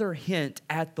another hint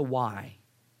at the why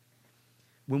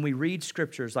when we read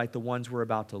scriptures like the ones we're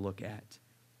about to look at.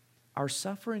 Our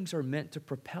sufferings are meant to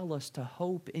propel us to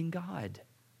hope in God.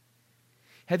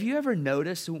 Have you ever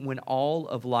noticed when all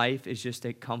of life is just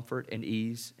a comfort and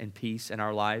ease and peace in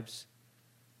our lives,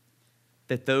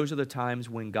 that those are the times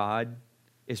when God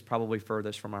is probably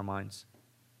furthest from our minds?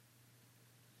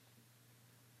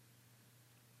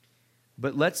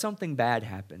 But let something bad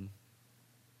happen.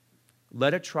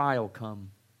 Let a trial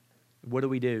come. What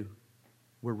do?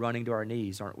 We're running to our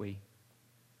knees, aren't we?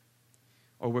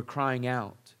 Or we're crying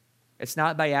out. It's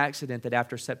not by accident that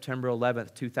after September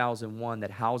 11th, 2001, that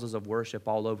houses of worship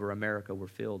all over America were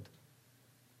filled.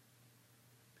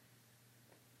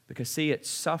 Because see, it's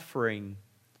suffering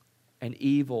and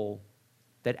evil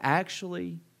that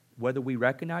actually, whether we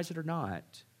recognize it or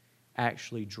not,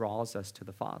 actually draws us to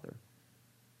the Father.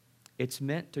 It's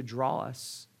meant to draw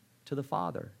us to the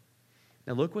Father.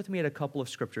 Now look with me at a couple of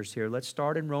scriptures here. Let's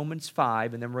start in Romans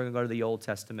 5, and then we're going to go to the Old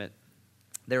Testament.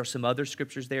 There are some other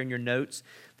scriptures there in your notes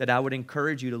that I would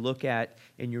encourage you to look at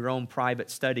in your own private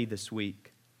study this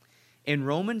week. In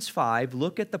Romans 5,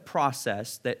 look at the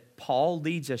process that Paul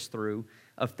leads us through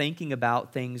of thinking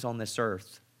about things on this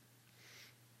earth.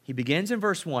 He begins in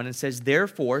verse 1 and says,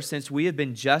 "Therefore, since we have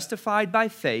been justified by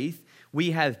faith,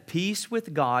 we have peace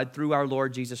with God through our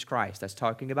Lord Jesus Christ." That's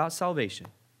talking about salvation.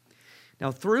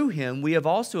 Now, through him, we have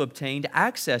also obtained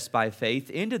access by faith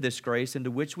into this grace into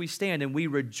which we stand, and we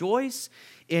rejoice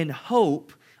in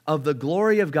hope of the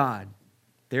glory of God.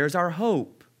 There's our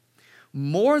hope.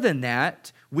 More than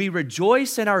that, we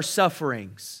rejoice in our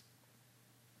sufferings.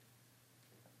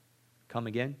 Come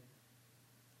again.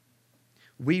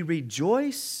 We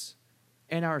rejoice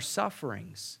in our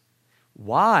sufferings.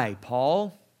 Why,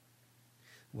 Paul?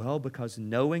 Well, because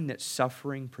knowing that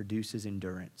suffering produces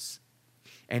endurance.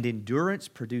 And endurance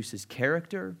produces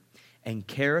character, and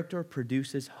character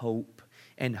produces hope.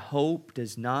 And hope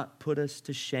does not put us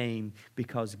to shame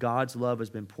because God's love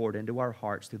has been poured into our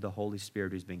hearts through the Holy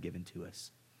Spirit who's been given to us.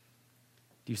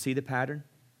 Do you see the pattern?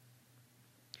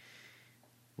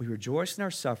 We rejoice in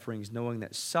our sufferings, knowing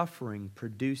that suffering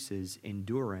produces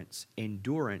endurance.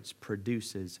 Endurance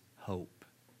produces hope.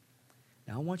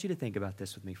 Now, I want you to think about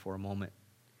this with me for a moment.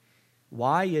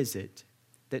 Why is it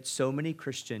that so many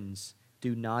Christians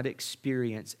do not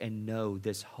experience and know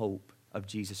this hope of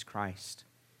Jesus Christ?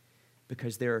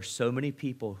 Because there are so many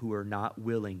people who are not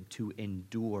willing to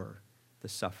endure the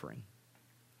suffering.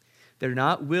 They're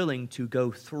not willing to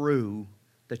go through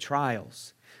the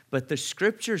trials. But the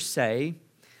scriptures say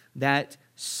that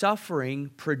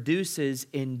suffering produces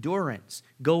endurance.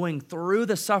 Going through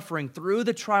the suffering, through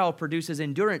the trial produces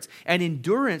endurance. And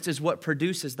endurance is what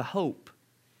produces the hope,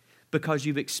 because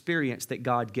you've experienced that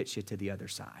God gets you to the other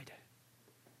side.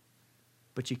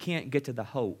 But you can't get to the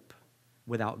hope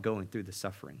without going through the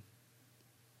suffering.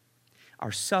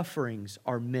 Our sufferings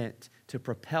are meant to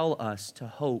propel us to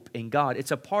hope in God. It's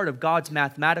a part of God's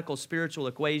mathematical spiritual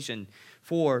equation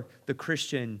for the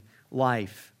Christian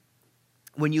life.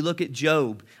 When you look at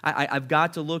Job, I've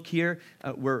got to look here.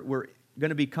 We're going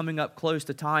to be coming up close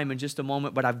to time in just a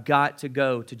moment, but I've got to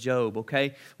go to Job,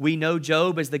 okay? We know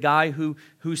Job as the guy who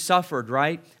suffered,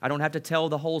 right? I don't have to tell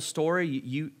the whole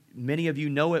story. Many of you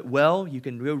know it well. You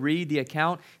can read the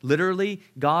account. Literally,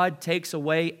 God takes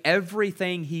away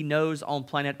everything he knows on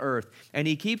planet Earth, and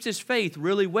he keeps his faith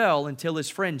really well until his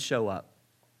friends show up.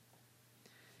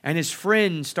 And his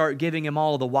friends start giving him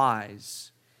all the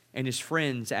whys. And his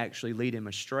friends actually lead him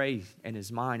astray in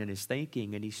his mind and his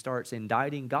thinking, and he starts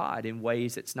indicting God in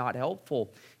ways that's not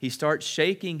helpful. He starts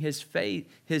shaking his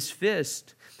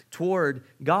fist toward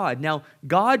God. Now,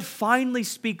 God finally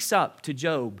speaks up to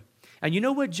Job. And you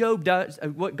know what Job does,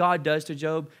 what God does to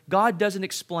Job? God doesn't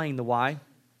explain the why.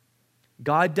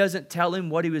 God doesn't tell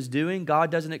him what he was doing. God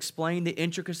doesn't explain the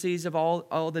intricacies of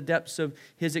all the depths of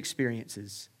his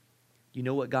experiences. You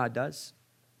know what God does?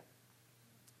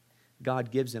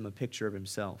 God gives him a picture of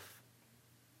himself.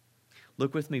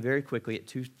 Look with me very quickly at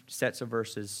two sets of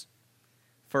verses.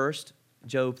 First,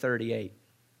 Job 38.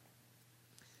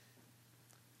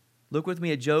 Look with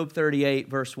me at Job 38,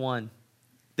 verse 1.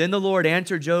 Then the Lord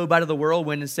answered Job out of the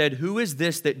whirlwind and said, "Who is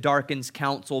this that darkens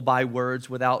counsel by words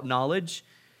without knowledge?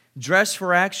 Dress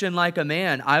for action like a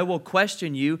man. I will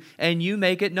question you, and you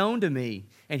make it known to me."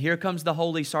 And here comes the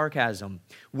holy sarcasm.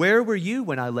 "Where were you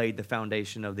when I laid the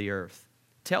foundation of the earth?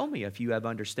 Tell me if you have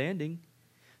understanding.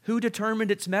 Who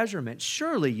determined its measurement?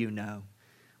 Surely you know.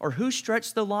 Or who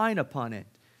stretched the line upon it?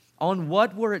 On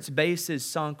what were its bases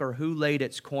sunk, or who laid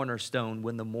its cornerstone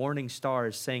when the morning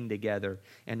stars sang together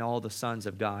and all the sons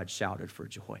of God shouted for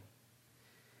joy?"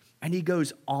 And he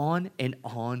goes on and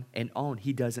on and on.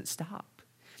 He doesn't stop.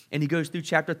 And he goes through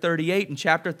chapter 38 and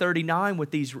chapter 39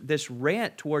 with this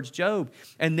rant towards Job.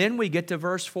 And then we get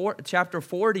to chapter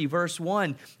 40, verse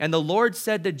 1. And the Lord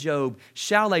said to Job,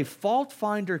 "Shall a fault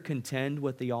finder contend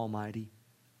with the Almighty?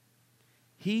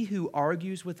 He who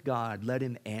argues with God, let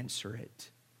him answer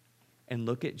it." And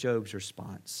look at Job's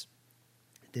response.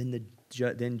 Then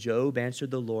Job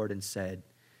answered the Lord and said,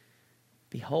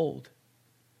 "Behold,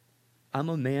 I'm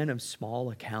a man of small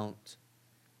account.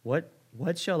 What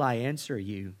shall I answer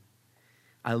you?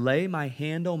 I lay my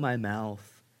hand on my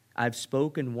mouth. I've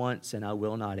spoken once and I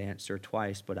will not answer,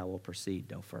 twice, but I will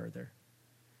proceed no further."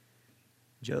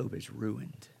 Job is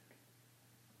ruined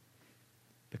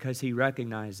because he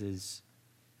recognizes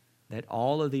that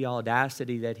all of the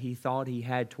audacity that he thought he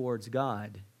had towards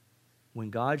God, when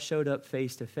God showed up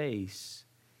face to face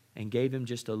and gave him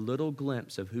just a little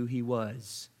glimpse of who he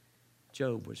was,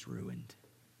 Job was ruined.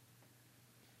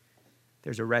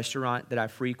 There's a restaurant that I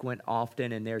frequent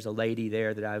often, and there's a lady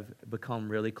there that I've become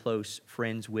really close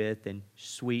friends with, and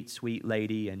sweet, sweet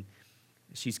lady, and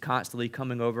she's constantly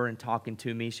coming over and talking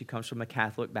to me. She comes from a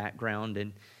Catholic background,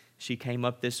 and she came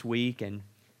up this week, and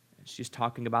she's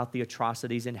talking about the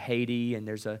atrocities in Haiti, and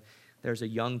there's a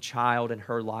young child in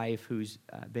her life who's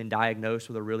been diagnosed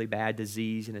with a really bad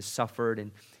disease and has suffered,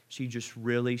 and she just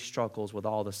really struggles with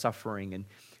all the suffering. And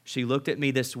she looked at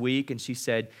me this week, and she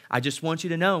said, "I just want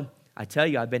you to know, I tell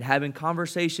you, I've been having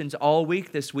conversations all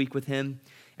week this week with him,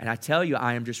 and I tell you,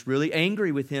 I am just really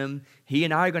angry with him. He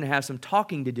and I are going to have some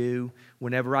talking to do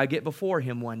whenever I get before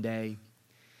him one day."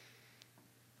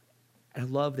 And I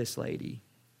love this lady.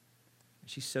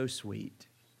 She's so sweet.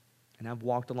 And I've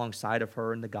walked alongside of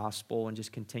her in the gospel and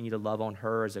just continue to love on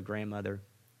her as a grandmother.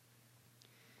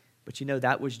 But you know,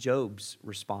 that was Job's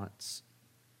response.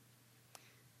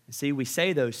 And see, we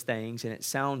say those things, and it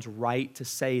sounds right to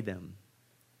say them,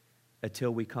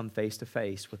 until we come face to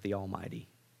face with the Almighty.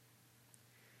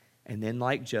 And then,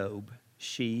 like Job,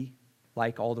 she,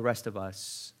 like all the rest of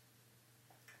us,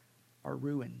 are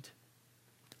ruined.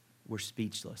 We're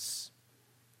speechless.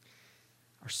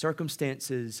 Our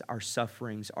circumstances, our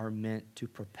sufferings are meant to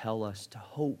propel us to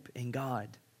hope in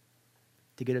God,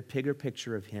 to get a bigger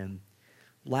picture of Him.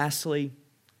 Lastly,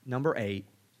 number 8,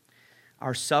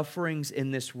 our sufferings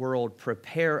in this world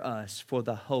prepare us for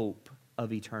the hope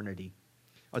of eternity,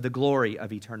 or the glory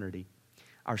of eternity.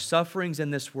 Our sufferings in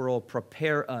this world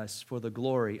prepare us for the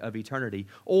glory of eternity.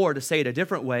 Or to say it a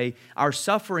different way, our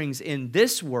sufferings in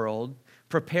this world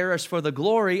prepare us for the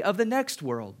glory of the next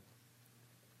world.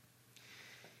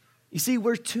 You see,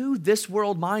 we're too this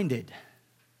world minded.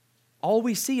 All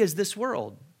we see is this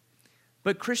world.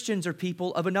 But Christians are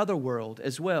people of another world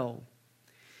as well.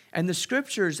 And the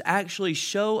scriptures actually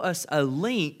show us a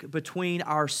link between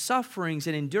our sufferings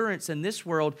and endurance in this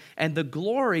world and the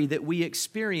glory that we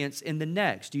experience in the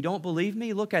next. You don't believe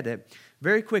me? Look at it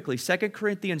very quickly. 2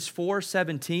 Corinthians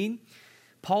 4:17,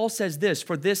 Paul says this,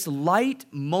 "For this light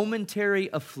momentary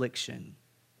affliction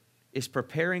is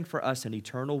preparing for us an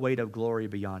eternal weight of glory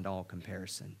beyond all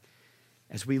comparison,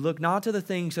 as we look not to the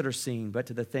things that are seen, but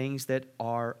to the things that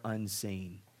are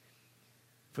unseen.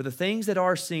 For the things that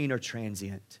are seen are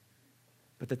transient,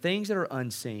 but the things that are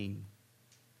unseen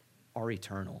are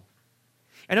eternal."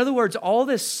 In other words, all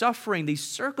this suffering, these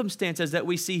circumstances that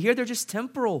we see here, they're just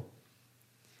temporal.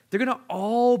 They're going to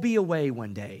all be away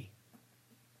one day.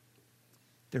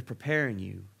 They're preparing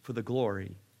you for the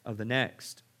glory of the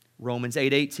next. Romans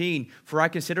 8:18, "For I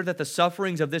consider that the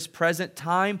sufferings of this present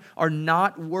time are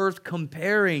not worth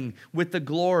comparing with the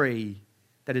glory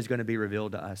that is going to be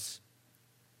revealed to us."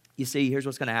 You see, here's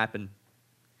what's going to happen.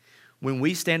 When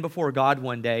we stand before God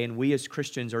one day, and we as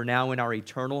Christians are now in our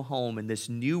eternal home in this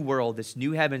new world, this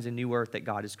new heavens and new earth that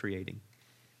God is creating,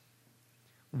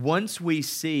 once we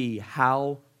see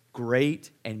how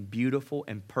great and beautiful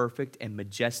and perfect and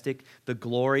majestic the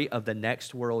glory of the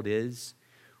next world is,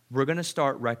 we're going to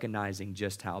start recognizing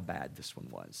just how bad this one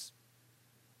was.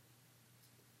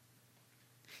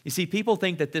 You see, people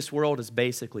think that this world is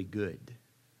basically good,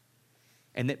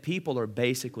 and that people are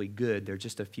basically good. They're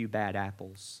just a few bad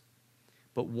apples.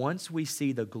 But once we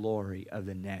see the glory of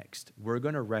the next, we're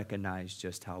going to recognize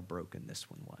just how broken this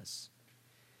one was.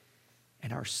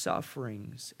 And our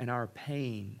sufferings and our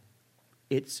pain,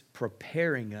 it's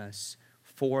preparing us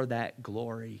for that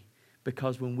glory.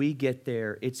 Because when we get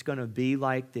there, it's going to be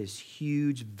like this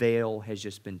huge veil has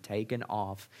just been taken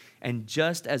off. And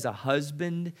just as a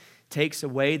husband takes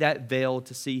away that veil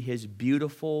to see his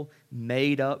beautiful,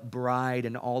 made-up bride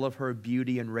and all of her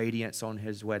beauty and radiance on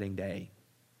his wedding day,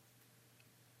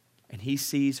 and he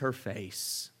sees her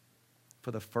face for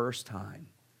the first time,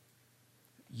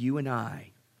 you and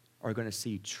I are going to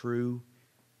see true,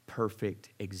 perfect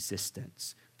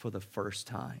existence for the first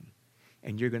time.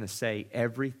 And you're going to say,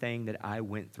 everything that I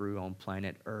went through on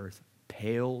planet Earth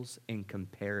pales in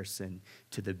comparison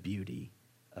to the beauty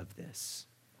of this.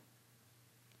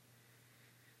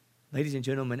 Ladies and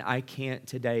gentlemen, I can't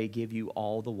today give you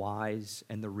all the whys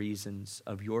and the reasons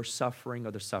of your suffering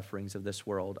or the sufferings of this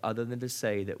world, other than to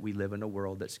say that we live in a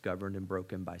world that's governed and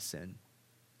broken by sin.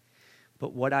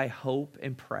 But what I hope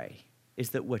and pray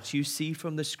is that what you see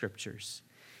from the scriptures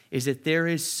is that there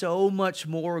is so much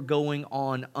more going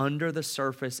on under the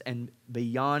surface and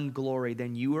beyond glory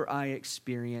than you or I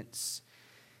experience.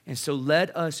 And so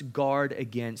let us guard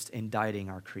against indicting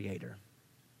our Creator.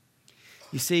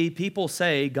 You see, people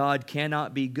say God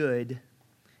cannot be good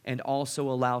and also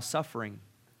allow suffering.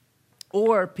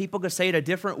 Or people could say it a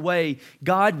different way,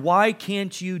 God, why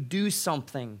can't you do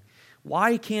something?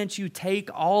 Why can't you take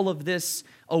all of this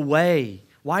away?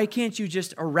 Why can't you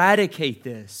just eradicate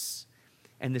this?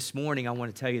 And this morning, I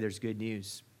want to tell you there's good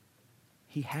news.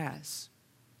 He has.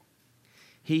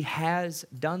 He has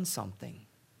done something.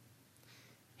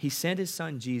 He sent His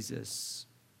Son, Jesus,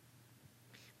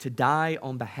 to die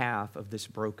on behalf of this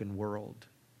broken world,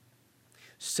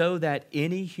 so that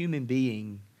any human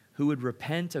being who would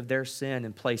repent of their sin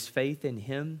and place faith in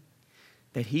Him,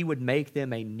 that He would make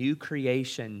them a new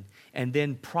creation and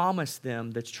then promise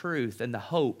them the truth and the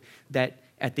hope that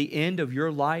at the end of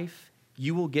your life,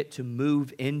 you will get to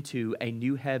move into a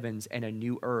new heavens and a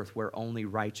new earth where only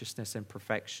righteousness and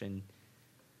perfection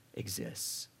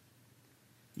exists.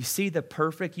 You see the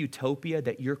perfect utopia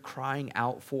that you're crying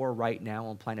out for right now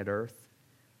on planet Earth?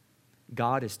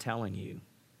 God is telling you,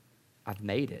 I've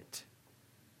made it,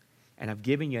 and I've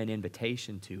given you an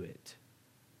invitation to it,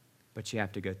 but you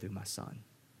have to go through my Son.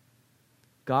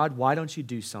 God, why don't you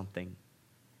do something?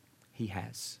 He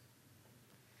has.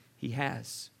 He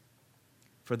has,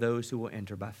 for those who will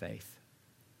enter by faith.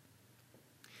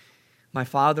 My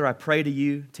Father, I pray to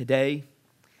you today.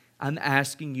 I'm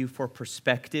asking you for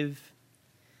perspective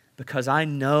because I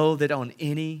know that on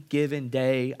any given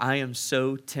day, I am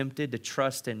so tempted to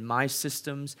trust in my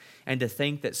systems and to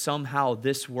think that somehow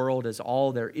this world is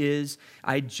all there is.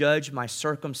 I judge my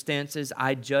circumstances.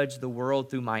 I judge the world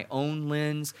through my own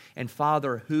lens. And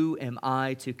Father, who am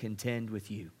I to contend with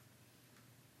you?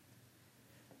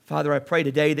 Father, I pray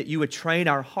today that you would train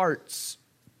our hearts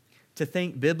to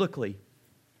think biblically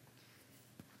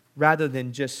rather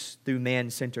than just through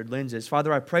man-centered lenses.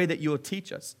 Father, I pray that you will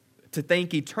teach us to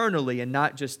think eternally and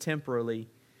not just temporally.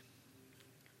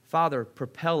 Father,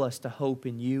 propel us to hope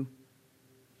in you.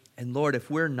 And Lord, if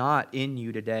we're not in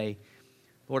you today,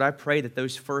 Lord, I pray that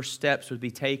those first steps would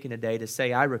be taken today to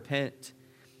say, I repent.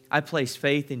 I place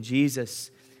faith in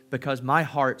Jesus because my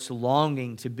heart's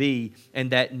longing to be in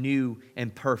that new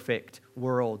and perfect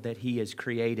world that He has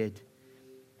created.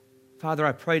 Father,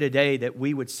 I pray today that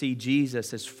we would see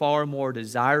Jesus as far more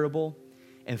desirable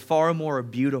and far more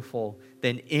beautiful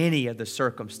than any of the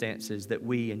circumstances that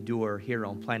we endure here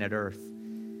on planet Earth.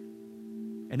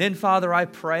 And then, Father, I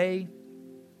pray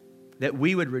that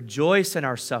we would rejoice in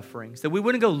our sufferings, that we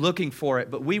wouldn't go looking for it,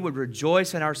 but we would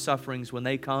rejoice in our sufferings when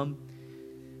they come,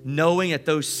 knowing that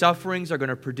those sufferings are going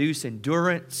to produce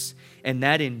endurance, and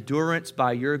that endurance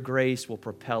by your grace will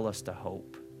propel us to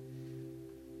hope.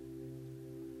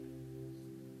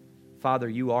 Father,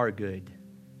 you are good.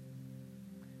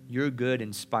 You're good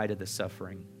in spite of the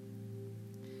suffering.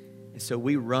 And so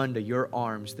we run to your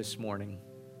arms this morning.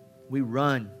 We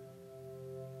run.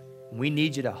 We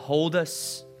need you to hold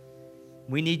us.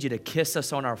 We need you to kiss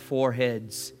us on our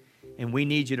foreheads. And we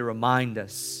need you to remind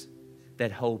us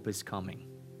that hope is coming.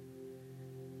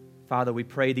 Father, we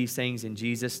pray these things in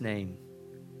Jesus' name.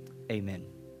 Amen.